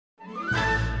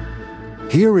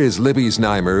Here is Libby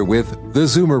Znaimer with The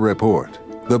Zoomer Report,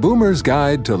 the Boomer's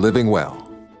Guide to Living Well.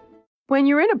 When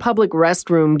you're in a public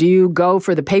restroom, do you go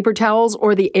for the paper towels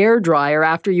or the air dryer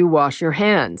after you wash your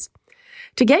hands?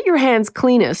 To get your hands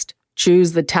cleanest,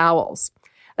 choose the towels.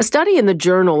 A study in the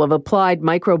Journal of Applied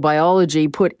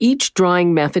Microbiology put each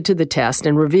drying method to the test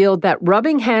and revealed that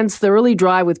rubbing hands thoroughly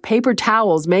dry with paper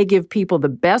towels may give people the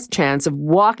best chance of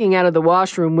walking out of the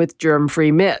washroom with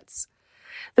germ-free mitts.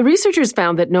 The researchers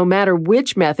found that no matter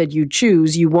which method you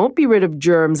choose, you won't be rid of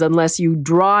germs unless you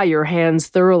dry your hands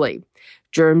thoroughly.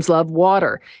 Germs love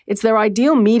water. It's their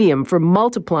ideal medium for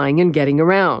multiplying and getting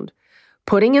around.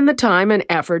 Putting in the time and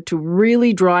effort to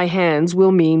really dry hands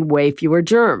will mean way fewer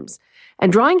germs.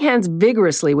 And drying hands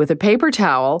vigorously with a paper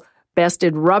towel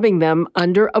bested rubbing them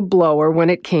under a blower when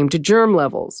it came to germ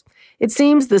levels. It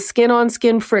seems the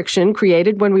skin-on-skin friction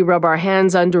created when we rub our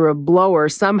hands under a blower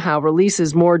somehow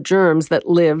releases more germs that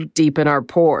live deep in our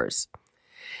pores.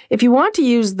 If you want to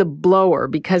use the blower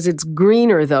because it's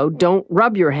greener, though, don't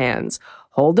rub your hands.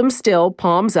 Hold them still,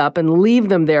 palms up, and leave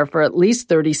them there for at least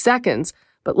 30 seconds,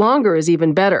 but longer is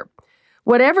even better.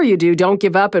 Whatever you do, don't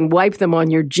give up and wipe them on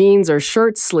your jeans or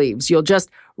shirt sleeves. You'll just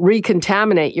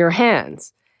recontaminate your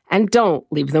hands. And don't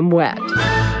leave them wet.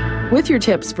 With your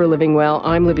tips for living well,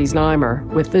 I'm Libby Znaimer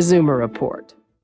with the Zoomer Report.